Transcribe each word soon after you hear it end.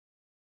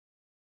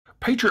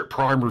Patriot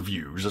Prime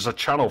Reviews is a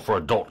channel for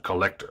adult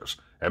collectors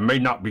and may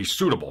not be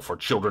suitable for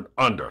children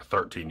under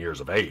 13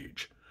 years of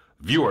age.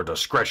 Viewer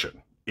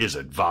discretion is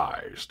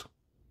advised.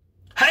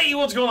 Hey,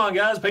 what's going on,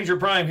 guys? Patriot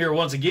Prime here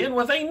once again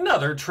with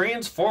another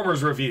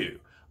Transformers review.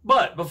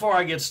 But before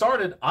I get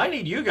started, I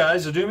need you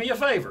guys to do me a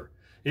favor.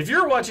 If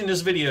you're watching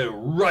this video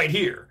right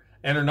here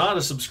and are not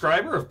a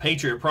subscriber of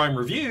Patriot Prime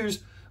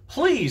Reviews,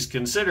 please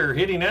consider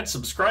hitting that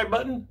subscribe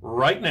button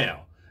right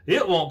now.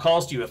 It won't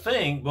cost you a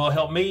thing, but will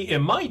help me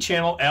and my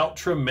channel out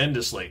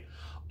tremendously.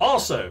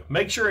 Also,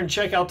 make sure and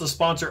check out the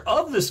sponsor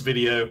of this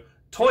video,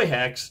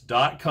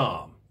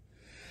 Toyhax.com.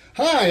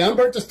 Hi, I'm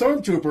Bert the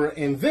Stormtrooper,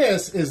 and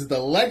this is the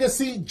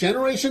Legacy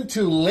Generation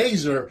 2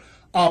 Laser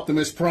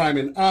Optimus Prime,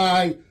 and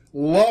I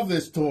love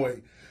this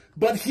toy.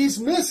 But he's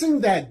missing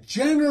that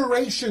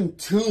Generation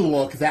 2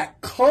 look,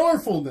 that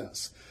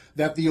colorfulness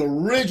that the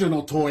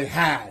original toy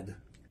had.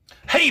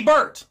 Hey,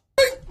 Bert!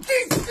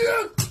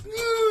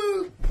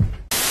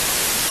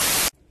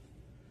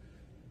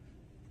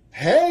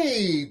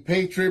 Hey,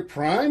 Patriot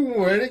Prime,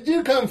 where did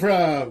you come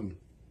from?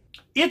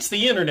 It's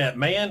the internet,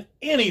 man.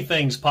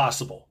 Anything's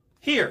possible.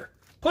 Here,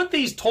 put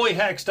these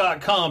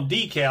Toyhax.com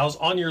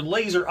decals on your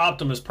Laser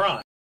Optimus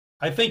Prime.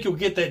 I think you'll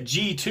get that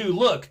G2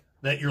 look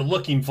that you're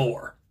looking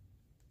for.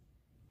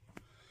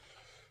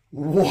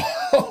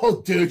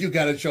 Whoa, dude, you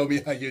gotta show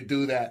me how you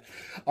do that.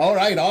 All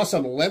right,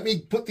 awesome. Let me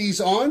put these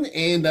on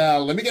and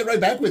let me get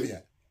right back with you.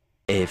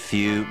 A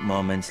few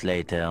moments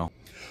later.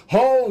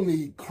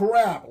 Holy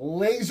crap,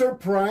 Laser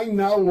Prime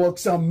now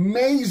looks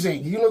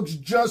amazing. He looks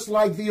just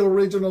like the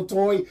original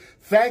toy,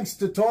 thanks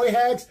to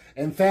Toyhax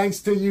and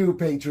thanks to you,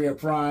 Patriot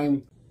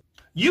Prime.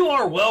 You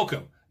are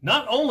welcome.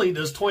 Not only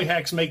does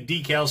Toyhax make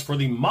decals for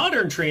the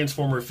modern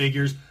Transformer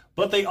figures,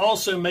 but they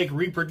also make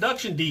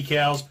reproduction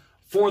decals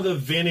for the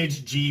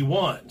vintage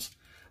G1s.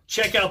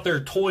 Check out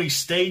their toy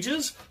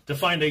stages to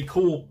find a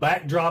cool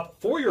backdrop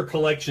for your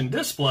collection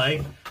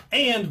display,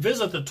 and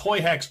visit the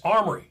Toyhax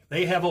Armory.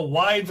 They have a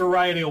wide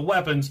variety of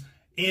weapons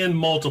in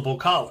multiple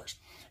colors.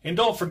 And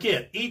don't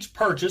forget, each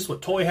purchase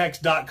with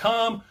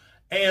Toyhax.com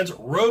adds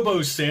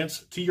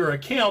RoboSense to your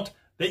account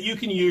that you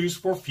can use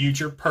for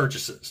future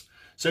purchases.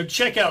 So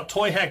check out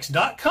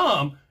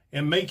Toyhax.com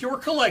and make your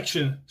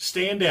collection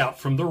stand out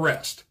from the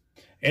rest.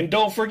 And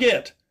don't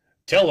forget,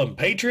 tell them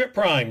Patriot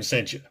Prime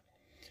sent you.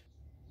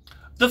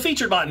 The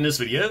featured bot in this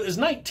video is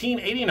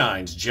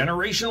 1989's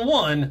Generation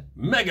 1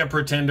 Mega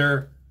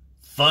Pretender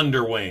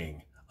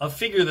Thunderwing, a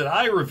figure that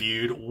I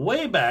reviewed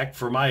way back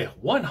for my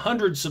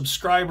 100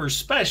 subscribers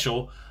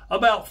special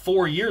about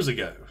 4 years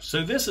ago.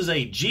 So this is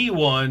a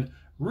G1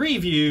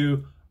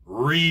 review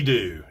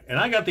redo. And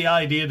I got the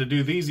idea to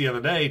do these the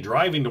other day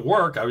driving to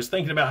work. I was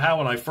thinking about how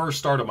when I first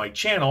started my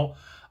channel,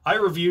 I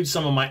reviewed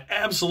some of my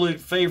absolute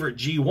favorite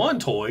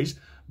G1 toys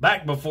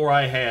back before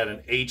I had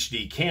an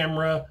HD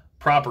camera,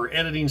 proper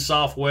editing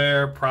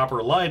software,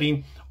 proper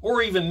lighting,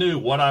 or even knew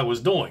what I was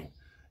doing.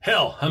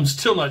 Hell, I'm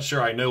still not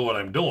sure I know what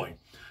I'm doing.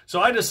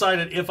 So I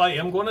decided if I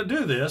am going to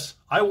do this,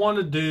 I want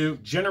to do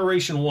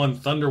Generation 1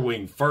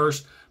 Thunderwing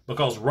first,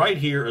 because right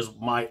here is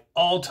my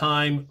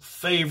all-time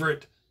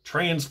favorite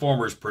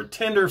Transformers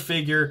Pretender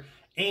figure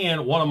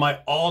and one of my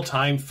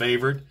all-time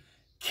favorite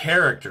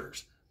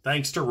characters,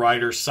 thanks to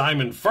writer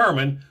Simon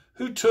Furman,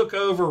 who took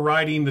over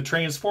writing the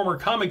Transformer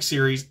comic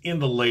series in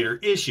the later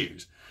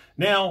issues.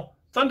 Now,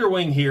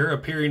 Thunderwing here,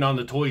 appearing on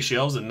the toy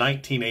shelves in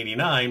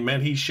 1989,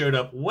 meant he showed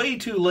up way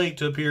too late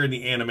to appear in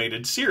the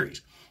animated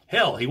series.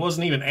 Hell, he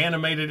wasn't even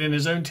animated in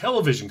his own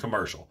television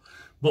commercial.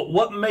 But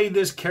what made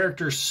this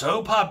character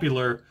so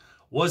popular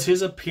was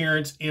his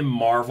appearance in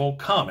Marvel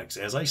Comics,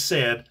 as I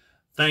said,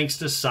 thanks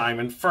to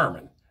Simon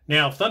Furman.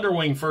 Now,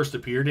 Thunderwing first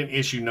appeared in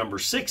issue number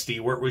 60,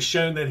 where it was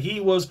shown that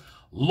he was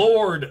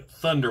Lord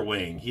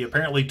Thunderwing. He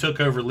apparently took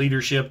over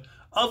leadership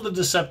of the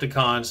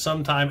Decepticons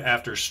sometime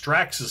after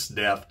Straxus'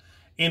 death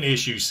in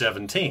issue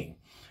 17.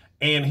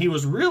 And he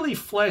was really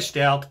fleshed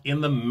out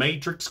in the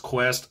Matrix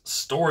Quest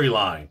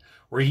storyline,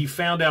 where he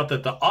found out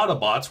that the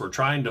Autobots were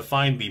trying to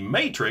find the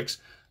Matrix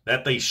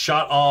that they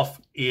shot off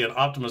in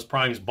Optimus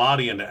Prime's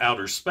body into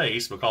outer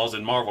space, because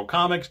in Marvel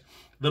Comics,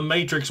 the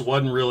Matrix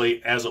wasn't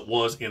really as it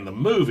was in the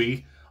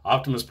movie.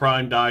 Optimus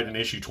Prime died in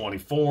issue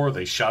 24.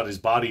 They shot his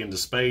body into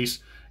space.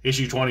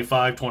 Issue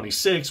 25,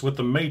 26, with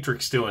the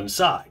Matrix still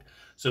inside.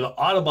 So the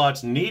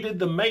Autobots needed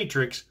the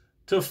Matrix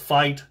to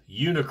fight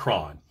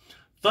Unicron.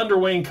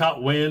 Thunderwing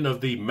caught wind of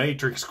the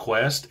Matrix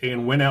quest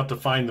and went out to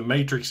find the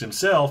Matrix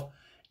himself,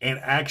 and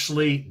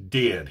actually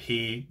did.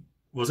 He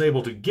was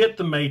able to get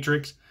the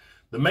Matrix.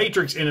 The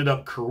Matrix ended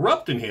up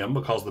corrupting him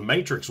because the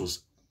Matrix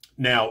was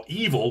now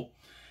evil,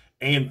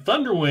 and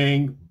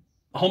Thunderwing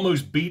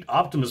almost beat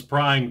Optimus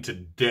Prime to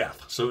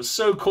death. So it's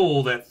so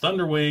cool that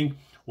Thunderwing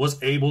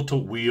was able to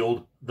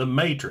wield the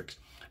Matrix.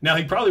 Now,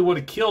 he probably would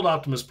have killed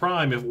Optimus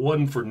Prime if it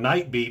wasn't for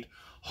Nightbeat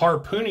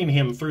harpooning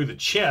him through the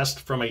chest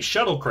from a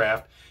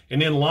shuttlecraft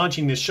and then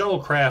launching the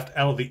shuttlecraft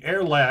out of the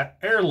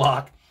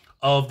airlock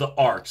of the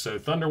Ark. So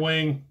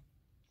Thunderwing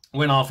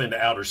went off into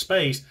outer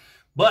space,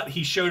 but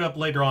he showed up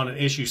later on in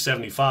issue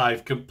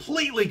 75,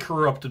 completely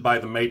corrupted by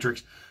the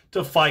Matrix,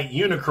 to fight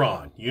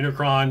Unicron.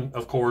 Unicron,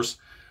 of course,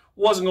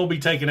 wasn't going to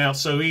be taken out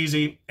so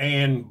easy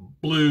and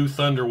blew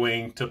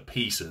Thunderwing to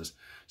pieces.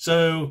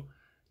 So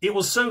it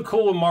was so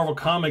cool in Marvel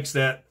Comics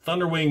that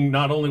Thunderwing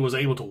not only was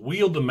able to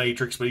wield the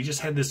Matrix, but he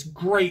just had this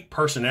great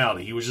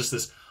personality. He was just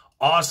this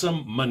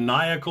awesome,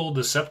 maniacal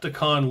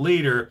Decepticon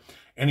leader,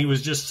 and he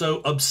was just so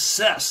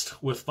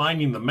obsessed with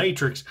finding the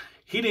Matrix,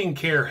 he didn't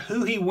care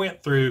who he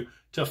went through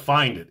to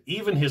find it,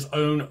 even his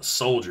own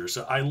soldiers.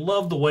 So I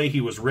love the way he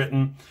was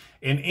written,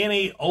 and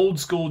any old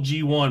school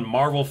G1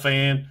 Marvel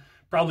fan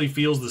probably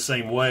feels the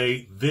same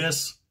way.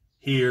 This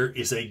here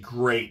is a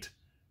great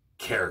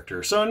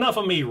character. So enough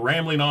of me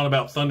rambling on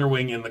about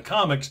Thunderwing in the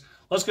comics.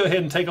 Let's go ahead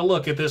and take a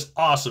look at this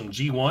awesome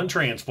G1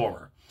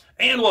 Transformer.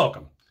 And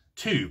welcome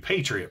to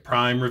Patriot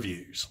Prime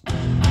Reviews.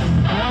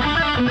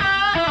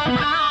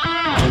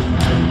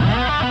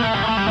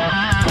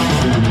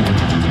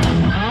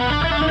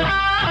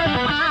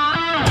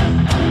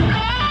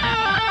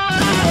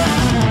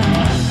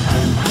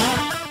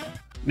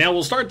 Now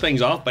we'll start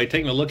things off by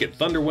taking a look at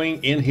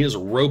Thunderwing in his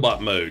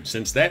robot mode,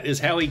 since that is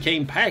how he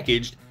came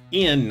packaged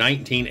in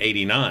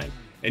 1989.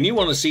 And you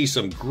want to see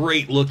some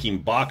great looking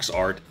box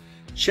art,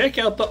 check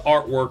out the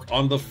artwork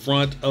on the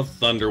front of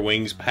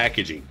Thunderwing's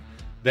packaging.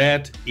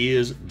 That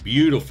is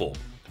beautiful,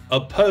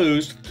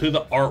 opposed to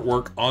the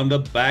artwork on the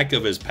back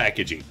of his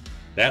packaging.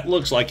 That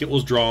looks like it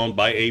was drawn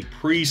by a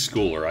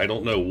preschooler. I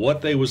don't know what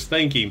they was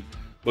thinking,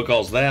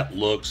 because that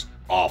looks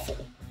awful.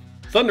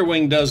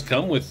 Thunderwing does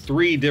come with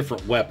 3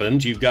 different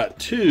weapons. You've got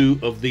 2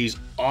 of these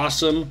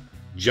awesome,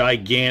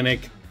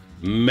 gigantic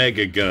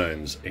mega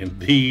guns, and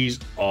these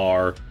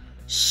are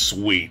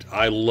sweet.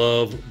 I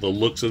love the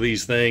looks of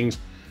these things.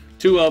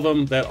 2 of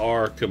them that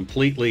are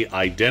completely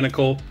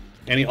identical,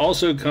 and he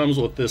also comes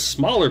with this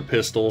smaller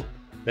pistol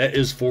that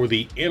is for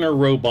the inner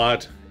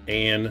robot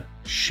and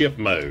ship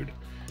mode.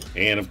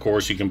 And of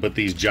course, you can put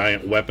these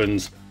giant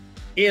weapons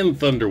in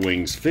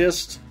Thunderwing's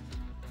fist,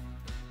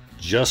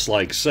 just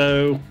like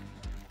so.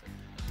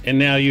 And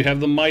now you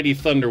have the mighty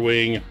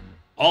Thunderwing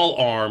all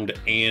armed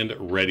and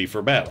ready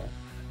for battle.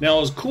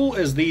 Now, as cool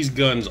as these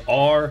guns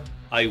are,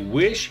 I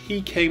wish he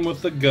came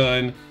with the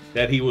gun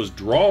that he was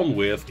drawn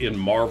with in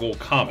Marvel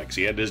Comics.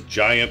 He had this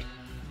giant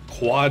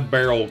quad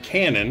barrel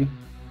cannon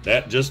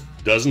that just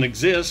doesn't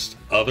exist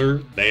other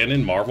than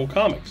in Marvel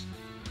Comics.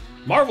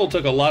 Marvel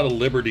took a lot of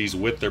liberties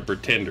with their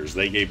pretenders.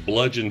 They gave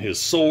Bludgeon his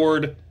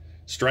sword,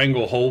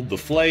 Stranglehold the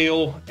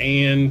flail,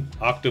 and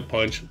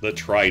Octopunch the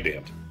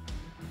trident.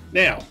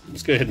 Now,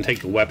 let's go ahead and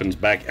take the weapons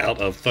back out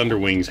of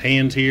Thunderwing's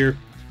hands here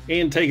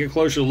and take a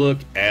closer look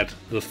at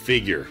the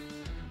figure.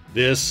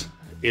 This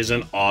is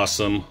an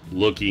awesome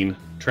looking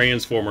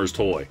Transformers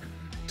toy.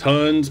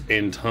 Tons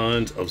and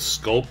tons of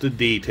sculpted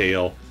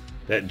detail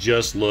that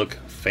just look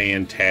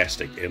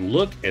fantastic. And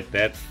look at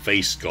that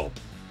face sculpt.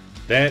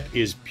 That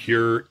is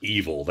pure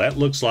evil. That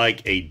looks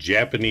like a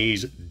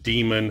Japanese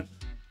demon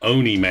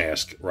Oni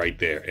mask right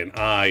there, and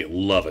I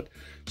love it.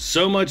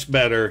 So much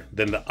better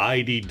than the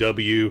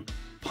IDW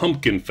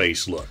pumpkin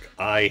face look.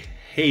 I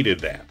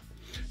hated that.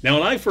 Now,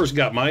 when I first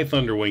got my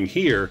Thunderwing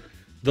here,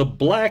 the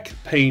black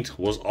paint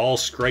was all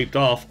scraped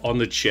off on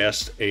the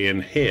chest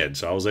and head,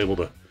 so I was able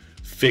to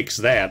fix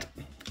that.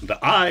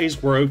 The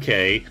eyes were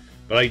okay,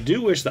 but I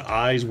do wish the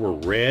eyes were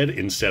red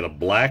instead of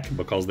black,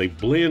 because they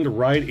blend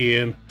right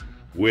in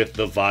with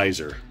the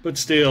visor. But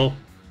still,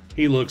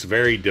 he looks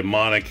very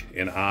demonic,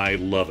 and I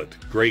love it.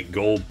 Great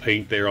gold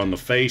paint there on the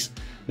face.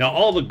 Now,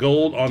 all the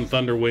gold on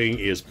Thunderwing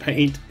is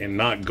paint and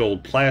not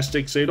gold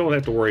plastic, so you don't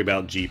have to worry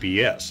about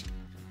GPS.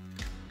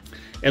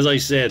 As I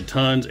said,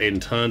 tons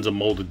and tons of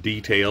molded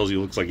details. He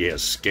looks like he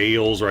has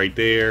scales right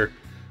there,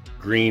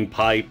 green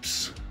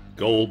pipes,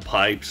 gold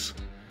pipes,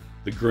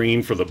 the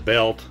green for the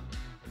belt,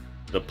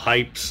 the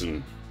pipes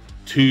and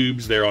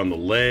tubes there on the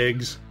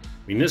legs.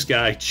 I mean, this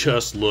guy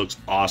just looks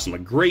awesome. A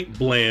great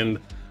blend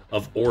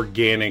of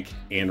organic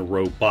and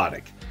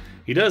robotic.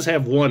 He does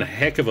have one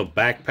heck of a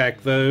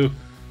backpack though,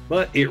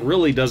 but it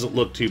really doesn't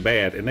look too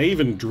bad. And they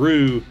even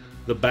drew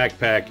the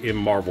backpack in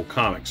Marvel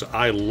Comics, so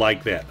I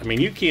like that. I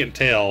mean, you can't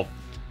tell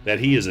that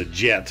he is a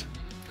jet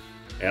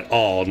at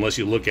all unless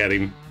you look at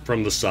him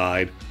from the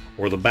side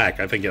or the back.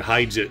 I think it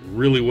hides it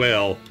really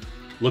well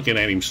looking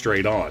at him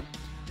straight on.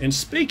 And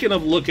speaking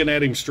of looking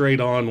at him straight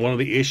on, one of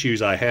the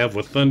issues I have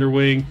with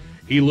Thunderwing,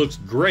 he looks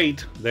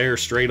great there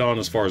straight on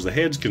as far as the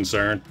head's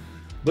concerned,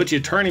 but you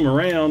turn him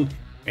around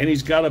and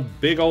he's got a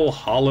big old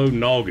hollow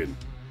noggin.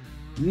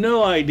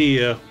 No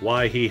idea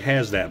why he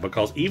has that,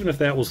 because even if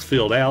that was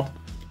filled out,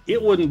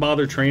 it wouldn't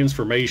bother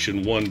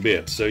transformation one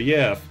bit. So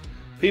yeah, if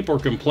people are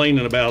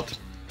complaining about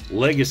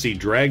Legacy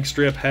Drag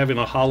Strip having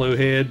a hollow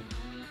head,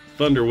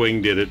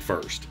 Thunderwing did it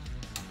first.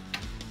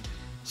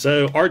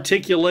 So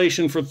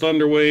articulation for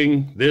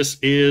Thunderwing, this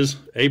is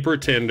a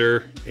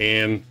pretender,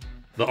 and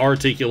the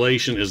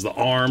articulation is the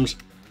arms.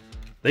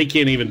 They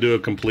can't even do a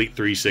complete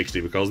 360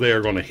 because they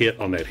are going to hit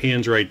on that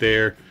hinge right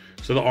there.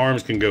 So the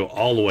arms can go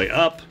all the way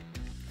up,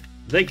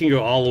 they can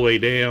go all the way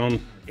down,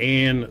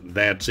 and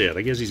that's it.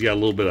 I guess he's got a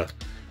little bit of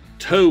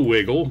toe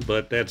wiggle,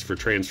 but that's for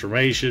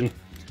transformation.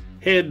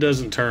 Head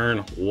doesn't turn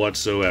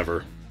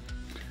whatsoever.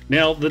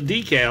 Now, the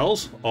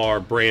decals are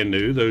brand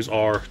new. Those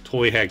are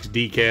Toyhax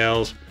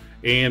decals,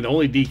 and the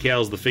only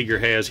decals the figure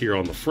has here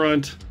on the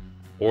front,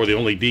 or the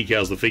only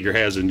decals the figure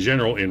has in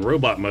general in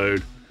robot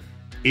mode,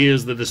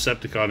 is the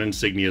Decepticon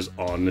insignias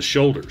on the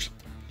shoulders.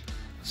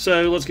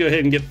 So let's go ahead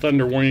and get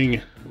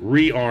Thunderwing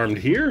rearmed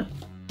here.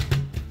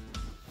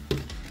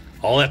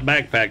 All that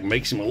backpack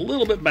makes him a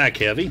little bit back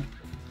heavy.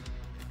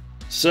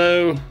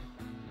 So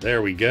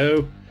there we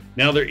go.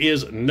 Now there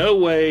is no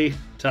way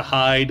to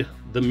hide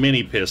the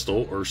mini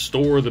pistol or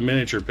store the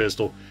miniature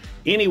pistol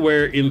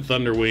anywhere in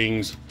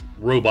Thunderwing's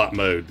robot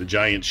mode. The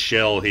giant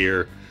shell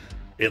here,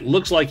 it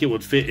looks like it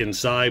would fit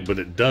inside, but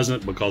it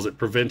doesn't, because it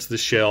prevents the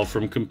shell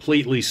from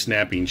completely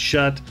snapping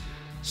shut.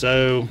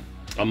 So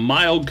a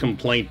mild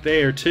complaint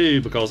there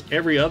too, because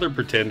every other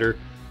Pretender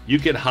you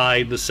could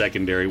hide the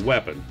secondary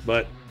weapon,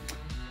 but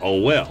oh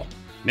well.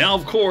 Now,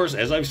 of course,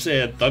 as I've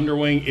said,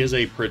 Thunderwing is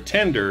a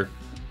Pretender,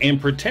 and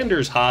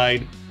Pretenders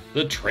hide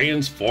the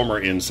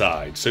Transformer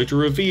inside. So to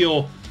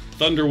reveal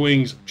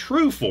Thunderwing's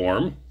true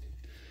form,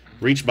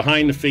 reach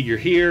behind the figure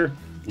here,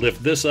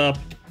 lift this up,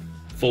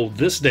 fold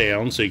this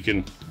down so you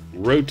can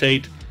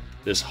rotate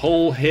this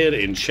whole head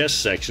and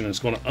chest section. It's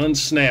going to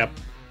unsnap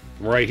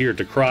from right here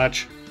to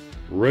crotch.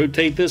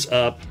 Rotate this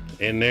up,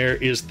 and there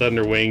is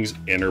Thunderwing's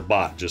inner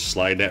bot. Just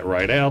slide that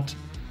right out,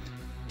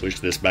 push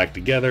this back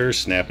together,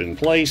 snap in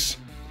place,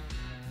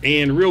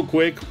 and real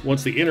quick,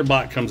 once the inner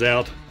bot comes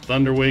out,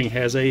 Thunderwing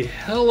has a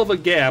hell of a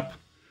gap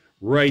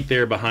right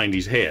there behind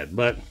his head.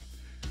 But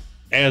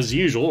as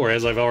usual, or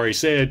as I've already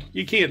said,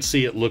 you can't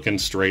see it looking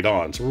straight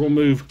on. So we'll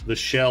move the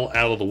shell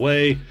out of the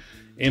way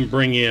and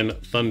bring in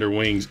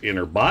Thunderwing's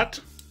inner bot.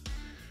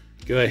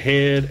 Go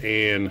ahead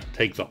and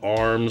take the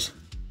arms,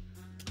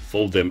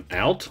 fold them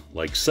out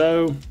like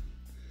so.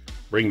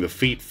 Bring the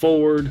feet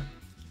forward,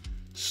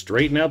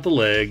 straighten out the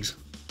legs,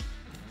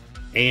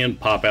 and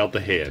pop out the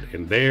head.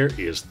 And there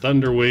is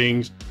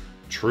Thunderwing's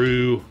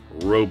true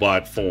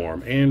robot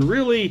form. And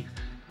really,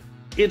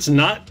 it's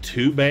not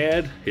too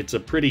bad. It's a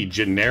pretty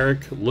generic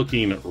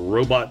looking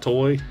robot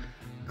toy.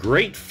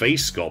 Great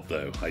face sculpt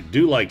though. I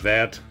do like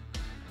that.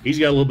 He's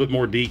got a little bit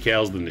more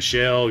decals than the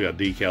shell. Got a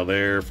decal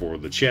there for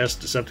the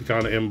chest,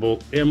 Decepticon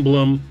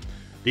emblem,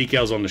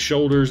 decals on the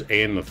shoulders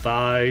and the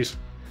thighs.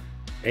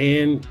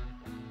 And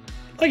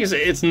like I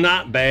said, it's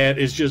not bad.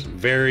 It's just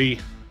very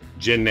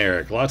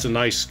generic. Lots of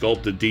nice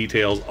sculpted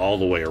details all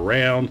the way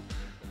around.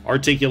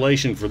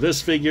 Articulation for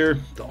this figure,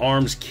 the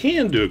arms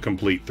can do a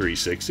complete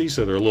 360,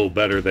 so they're a little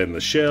better than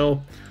the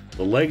shell.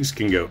 The legs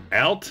can go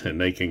out and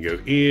they can go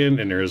in,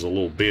 and there is a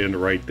little bend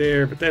right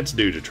there, but that's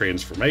due to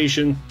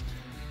transformation.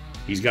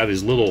 He's got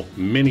his little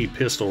mini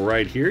pistol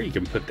right here. You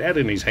can put that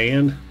in his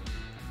hand.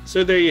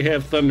 So there you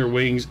have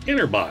Thunderwing's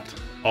inner bot,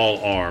 all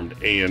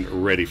armed and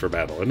ready for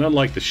battle. And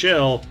unlike the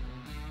shell,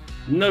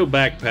 no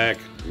backpack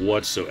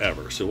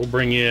whatsoever. So we'll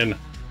bring in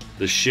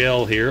the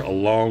shell here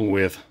along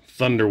with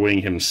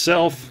Thunderwing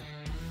himself.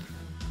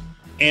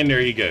 And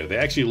there you go. They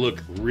actually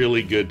look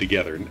really good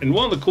together. And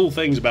one of the cool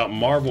things about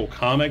Marvel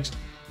Comics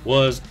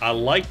was I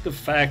liked the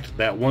fact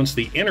that once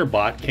the inner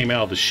bot came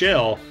out of the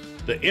shell,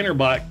 the inner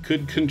bot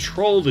could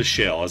control the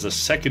shell as a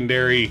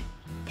secondary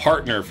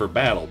partner for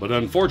battle. But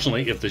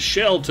unfortunately, if the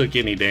shell took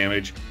any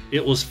damage,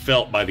 it was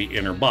felt by the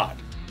inner bot.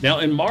 Now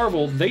in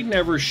Marvel, they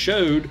never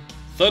showed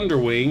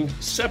Thunderwing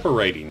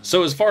separating.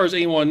 So as far as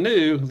anyone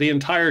knew, the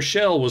entire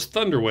shell was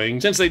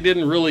Thunderwing, since they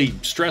didn't really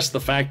stress the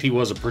fact he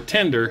was a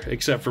Pretender,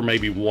 except for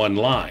maybe one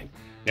line.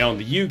 Now in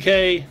the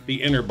UK,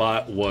 the inner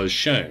bot was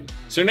shown.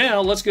 So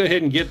now let's go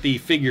ahead and get the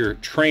figure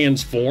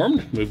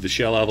transformed. Move the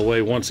shell out of the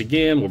way once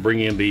again. We'll bring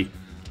in the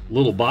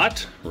little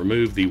bot,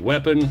 remove the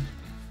weapon,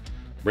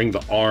 bring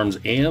the arms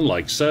in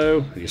like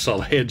so. You saw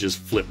the head just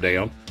flip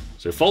down.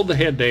 So fold the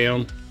head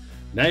down.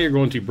 Now you're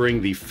going to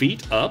bring the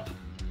feet up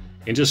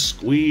and just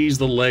squeeze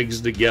the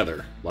legs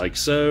together like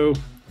so.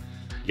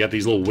 You got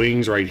these little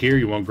wings right here.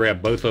 You want to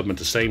grab both of them at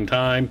the same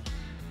time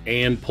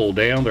and pull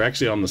down. They're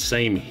actually on the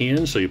same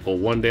hinge, so you pull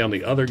one down,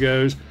 the other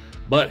goes.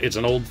 But it's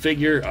an old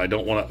figure. I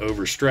don't want to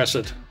overstress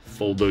it.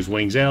 Fold those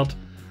wings out,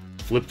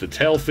 flip the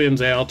tail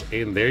fins out,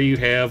 and there you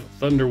have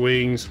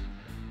Thunderwing's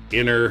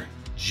inner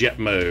jet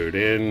mode.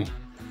 And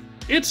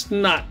it's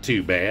not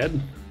too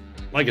bad.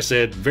 Like I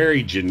said,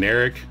 very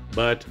generic,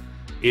 but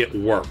it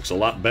works a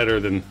lot better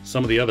than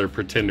some of the other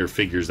Pretender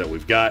figures that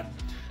we've got.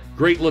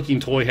 Great looking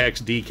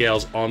Toyhax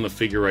decals on the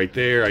figure right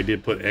there. I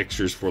did put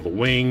extras for the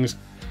wings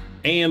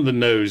and the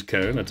nose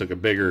cone. I took a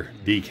bigger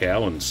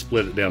decal and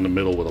split it down the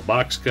middle with a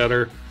box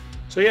cutter.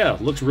 So yeah,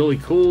 looks really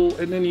cool.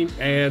 And then you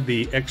add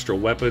the extra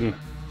weapon,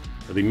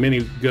 or the mini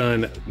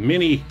gun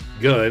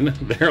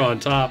there on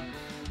top.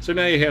 So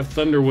now you have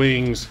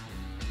Thunderwing's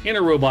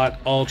inner robot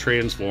all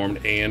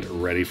transformed and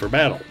ready for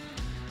battle.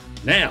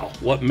 Now,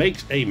 what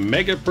makes a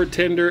Mega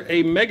Pretender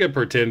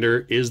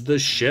is the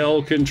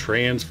shell can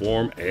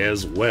transform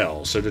as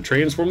well. So to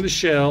transform the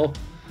shell,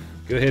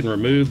 go ahead and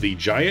remove the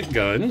giant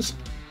guns.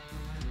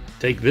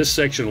 Take this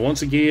section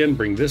once again,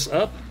 bring this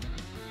up,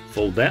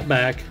 fold that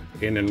back,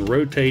 and then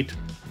rotate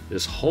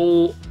this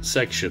whole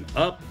section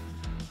up,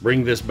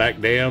 bring this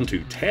back down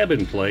to tab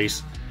in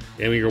place,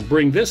 and we're going to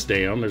bring this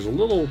down. There's a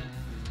little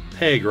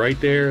peg right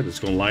there that's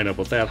going to line up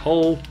with that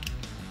hole.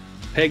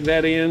 Peg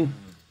that in,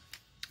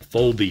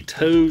 fold the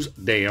toes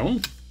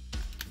down,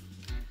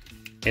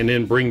 and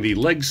then bring the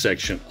leg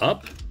section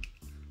up,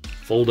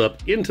 fold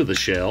up into the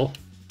shell,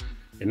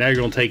 and now you're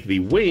going to take the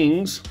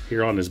wings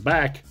here on his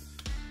back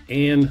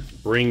and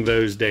bring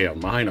those down.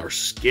 Mine are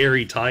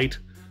scary tight,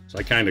 so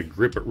I kind of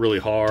grip it really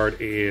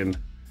hard and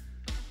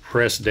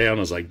press down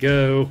as I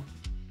go.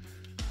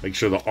 Make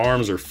sure the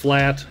arms are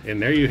flat,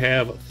 and there you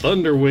have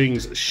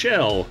Thunderwing's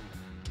shell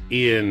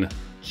in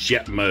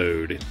jet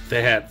mode.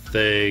 That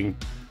thing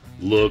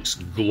looks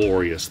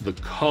glorious. The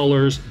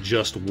colors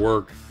just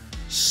work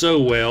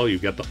so well.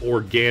 You've got the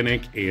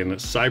organic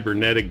and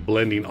cybernetic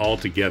blending all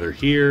together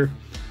here.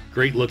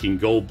 Great looking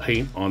gold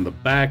paint on the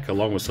back,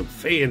 along with some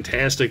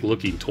fantastic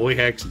looking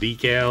Toyhax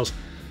decals.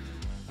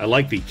 I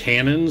like the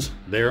cannons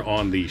there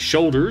on the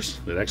shoulders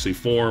that actually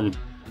form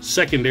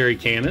secondary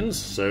cannons.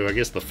 So I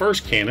guess the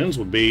first cannons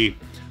would be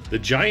the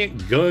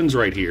giant guns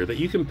right here that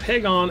you can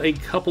peg on a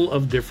couple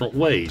of different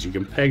ways. You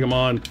can peg them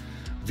on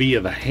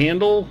via the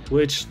handle,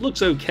 which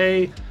looks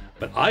okay,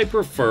 but I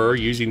prefer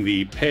using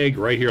the peg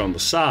right here on the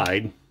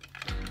side.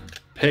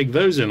 Peg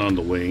those in on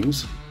the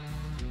wings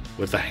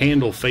with the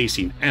handle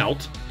facing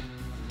out.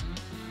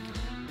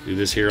 Do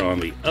this here on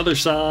the other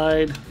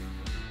side.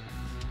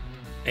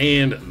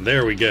 And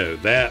there we go.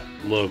 That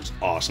looks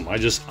awesome.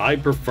 I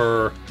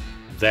prefer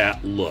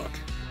that look.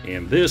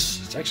 And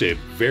this is actually a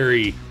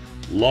very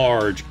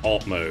large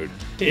alt mode.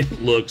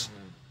 It looks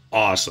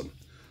awesome.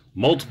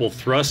 Multiple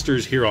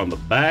thrusters here on the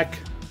back.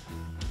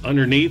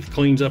 Underneath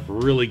cleans up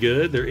really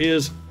good. There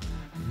is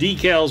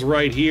decals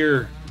right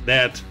here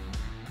that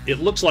it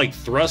looks like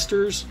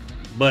thrusters,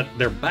 but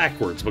they're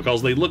backwards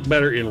because they look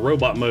better in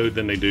robot mode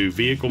than they do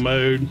vehicle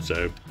mode.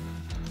 So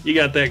you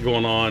got that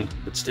going on,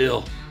 but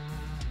still,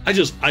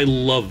 I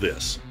love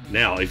this.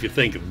 Now, if you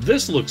think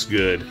this looks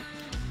good,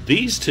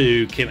 these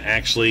two can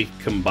actually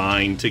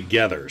combine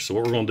together. So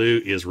what we're going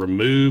to do is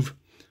remove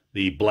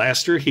the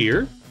blaster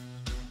here,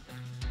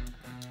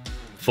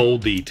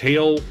 fold the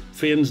tail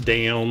fins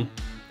down,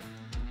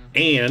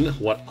 and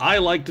what I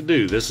like to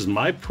do, this is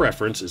my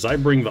preference, is I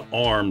bring the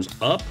arms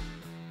up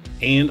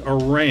and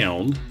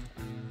around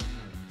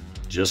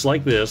just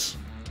like this.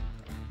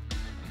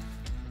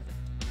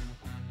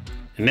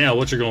 And now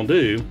what you're going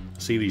to do,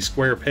 see the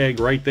square peg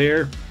right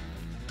there?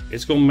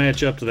 It's going to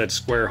match up to that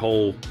square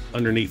hole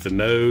underneath the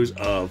nose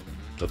of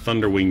the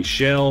Thunderwing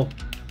shell.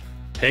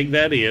 Peg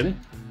that in.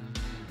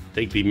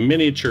 Take the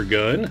miniature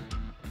gun,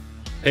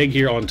 peg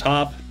here on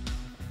top,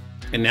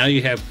 and now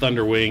you have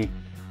Thunderwing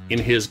in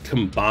his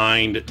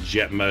combined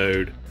jet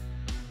mode,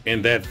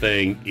 and that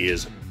thing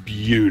is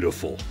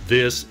beautiful.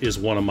 This is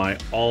one of my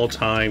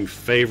all-time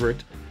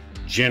favorite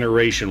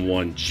Generation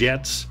 1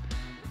 jets.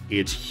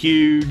 It's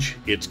huge,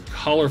 it's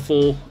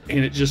colorful,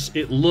 and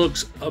it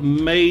looks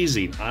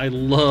amazing. I'm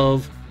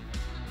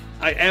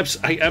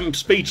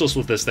speechless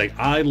with this thing.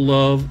 I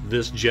love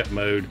this jet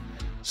mode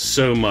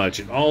so much,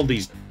 and all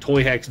these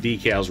Toyhax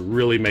decals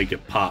really make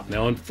it pop.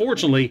 Now,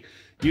 unfortunately,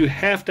 you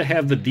have to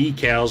have the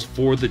decals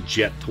for the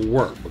jet to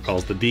work,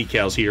 because the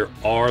decals here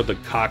are the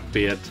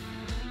cockpit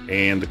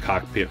and the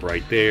cockpit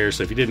right there.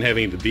 So if you didn't have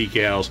any of the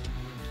decals,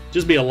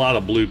 just be a lot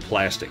of blue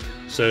plastic.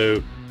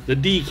 So the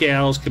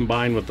decals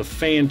combined with the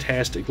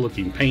fantastic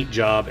looking paint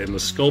job and the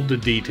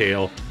sculpted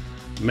detail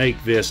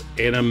make this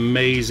an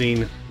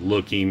amazing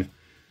looking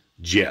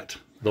jet.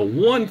 The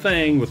one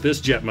thing with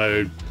this jet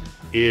mode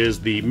is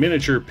the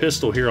miniature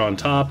pistol here on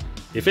top.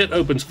 If it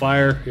opens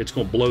fire, it's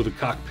going to blow the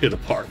cockpit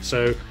apart.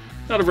 So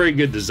not a very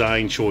good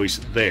design choice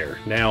there.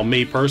 Now,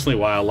 me personally,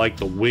 why I like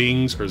the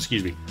wings, or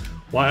excuse me,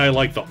 why I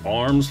like the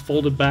arms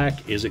folded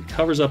back, is it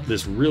covers up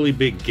this really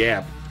big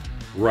gap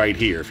right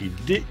here. If you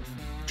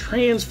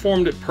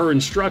transformed it per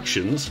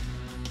instructions,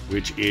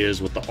 which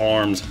is with the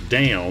arms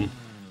down,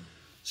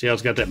 see how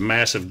it's got that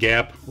massive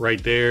gap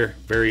right there?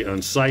 Very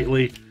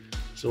unsightly.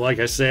 So like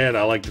I said,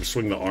 I like to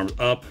swing the arms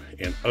up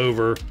and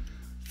over,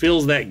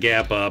 fills that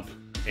gap up,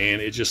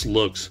 and it just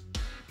looks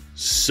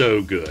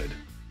so good.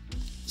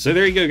 So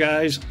there you go,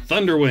 guys.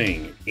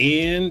 Thunderwing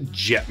in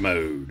jet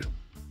mode.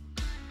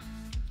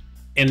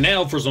 And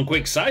now for some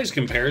quick size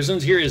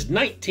comparisons. Here is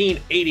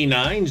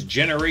 1989's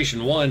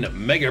Generation 1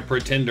 Mega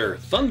Pretender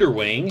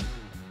Thunderwing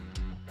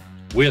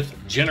with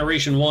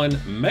Generation 1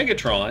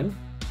 Megatron,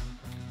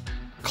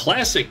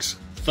 Classics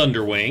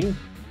Thunderwing,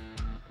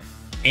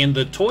 and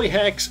the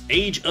Toyhax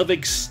Age of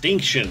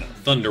Extinction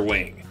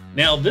Thunderwing.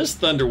 Now, this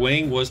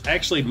Thunderwing was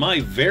actually my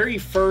very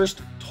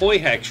first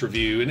Toyhax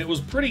review, and it was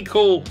pretty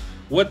cool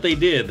what they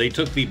did. They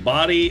took the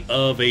body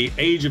of a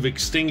Age of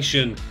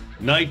Extinction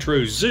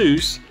Nitro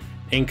Zeus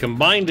and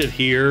combined it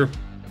here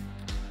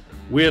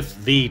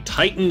with the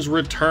Titan's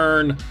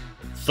Return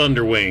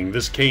Thunderwing.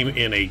 This came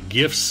in a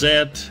gift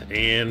set,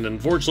 and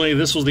unfortunately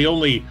this was the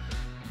only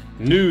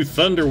new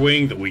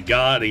Thunderwing that we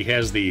got. He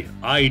has the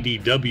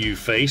IDW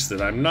face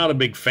that I'm not a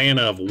big fan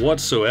of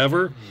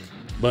whatsoever,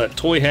 but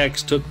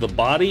Toyhax took the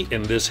body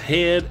and this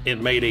head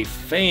and made a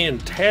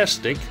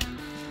fantastic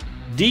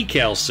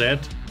decal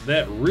set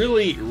that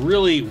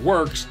really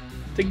works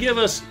to give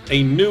us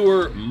a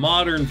newer,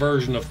 modern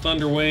version of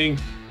Thunderwing,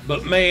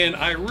 but man,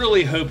 I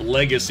really hope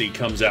Legacy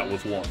comes out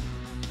with one.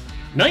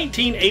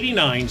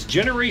 1989's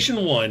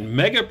Generation 1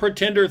 Mega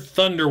Pretender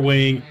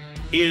Thunderwing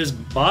is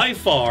by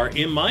far,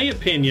 in my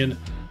opinion,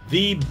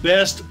 the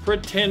best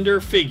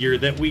Pretender figure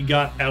that we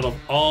got out of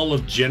all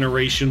of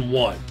Generation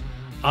 1.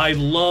 I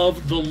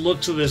love the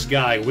looks of this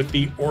guy with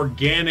the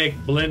organic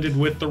blended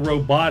with the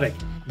robotic.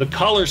 The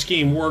color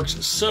scheme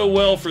works so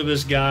well for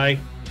this guy.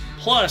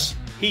 Plus,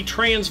 he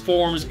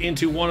transforms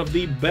into one of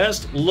the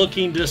best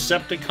looking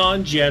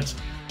Decepticon jets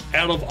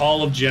out of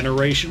all of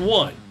Generation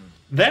 1.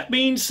 That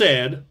being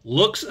said,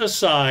 looks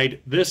aside,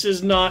 this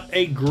is not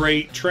a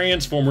great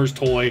Transformers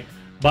toy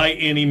by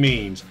any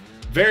means.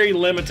 Very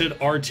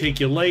limited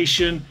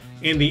articulation,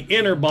 and the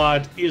inner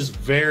bot is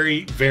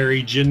very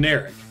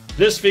generic.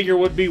 This figure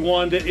would be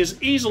one that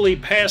is easily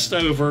passed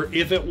over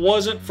if it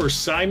wasn't for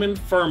Simon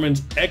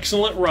Furman's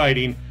excellent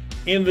writing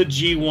in the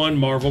G1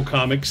 Marvel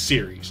Comics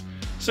series.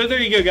 So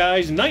there you go,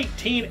 guys.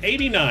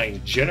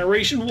 1989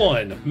 Generation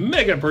 1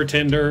 Mega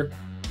Pretender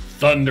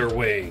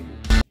Thunderwing.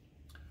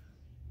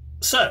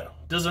 So,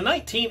 does a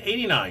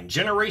 1989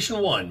 Generation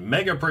 1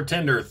 Mega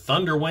Pretender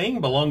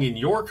Thunderwing belong in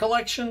your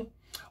collection?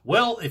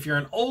 Well, if you're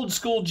an old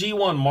school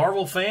G1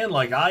 Marvel fan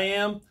like I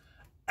am,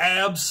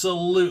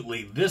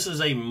 absolutely. This is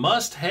a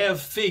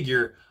must-have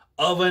figure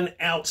of an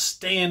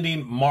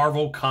outstanding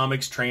Marvel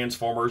Comics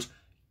Transformers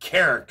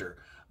character.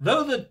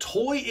 Though the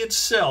toy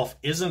itself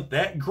isn't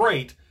that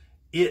great,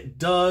 it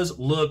does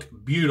look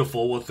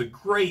beautiful with the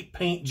great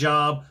paint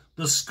job,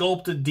 the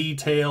sculpted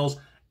details,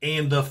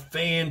 and the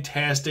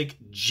fantastic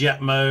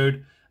jet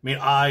mode. I mean,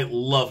 I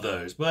love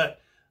those. But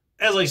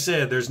as I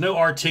said, there's no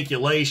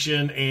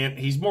articulation, and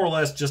he's more or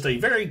less just a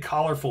very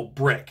colorful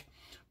brick.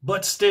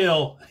 But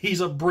still,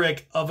 he's a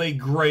brick of a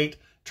great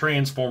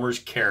Transformers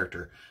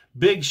character.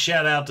 Big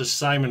shout out to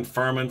Simon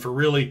Furman for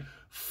really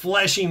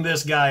fleshing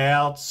this guy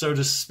out, so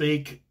to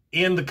speak,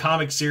 in the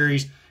comic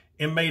series,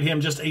 and made him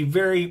just a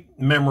very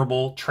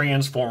memorable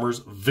Transformers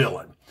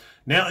villain.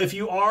 Now, if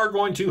you are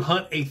going to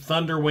hunt a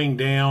Thunderwing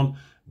down,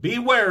 be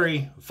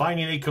wary.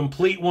 Finding a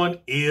complete one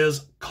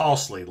is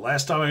costly.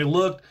 Last time I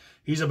looked,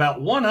 he's about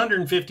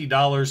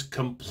 $150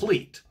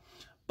 complete.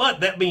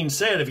 But that being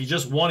said, if you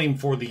just want him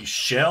for the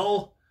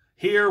shell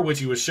here, which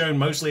he was shown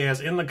mostly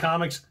as in the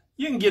comics,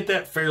 you can get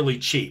that fairly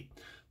cheap.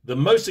 The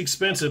most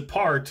expensive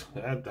part,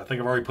 I think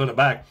I've already put it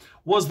back,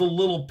 was the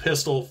little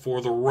pistol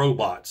for the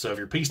robot. So if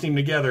you're piecing him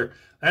together,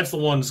 that's the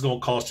one that's going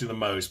to cost you the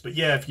most. But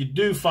yeah, if you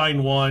do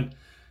find one,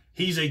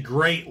 he's a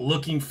great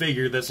looking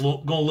figure that's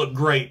going to look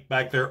great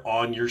back there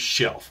on your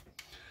shelf.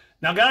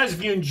 Now guys,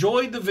 if you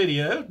enjoyed the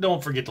video,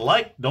 don't forget to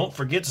like, don't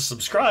forget to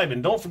subscribe,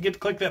 and don't forget to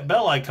click that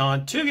bell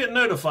icon to get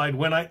notified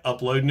when I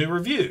upload new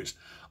reviews.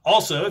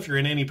 Also, if you're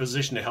in any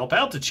position to help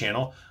out the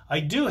channel,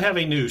 I do have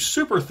a new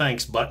super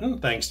thanks button,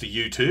 thanks to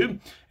YouTube,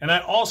 and I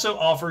also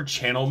offer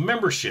channel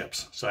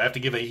memberships. So I have to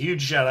give a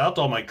huge shout out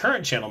to all my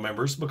current channel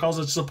members because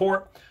it's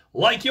support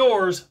like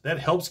yours that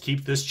helps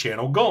keep this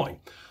channel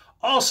going.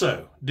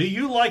 Also, do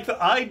you like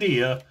the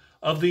idea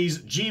of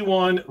these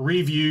G1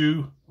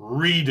 review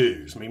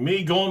redos? I mean,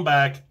 me going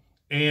back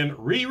and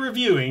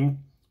redoing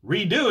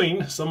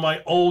some of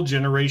my old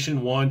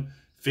Generation 1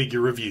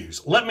 figure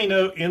reviews. Let me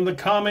know in the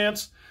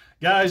comments.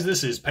 Guys,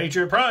 this is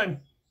Patriot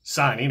Prime,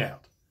 signing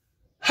out.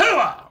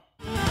 Hooah!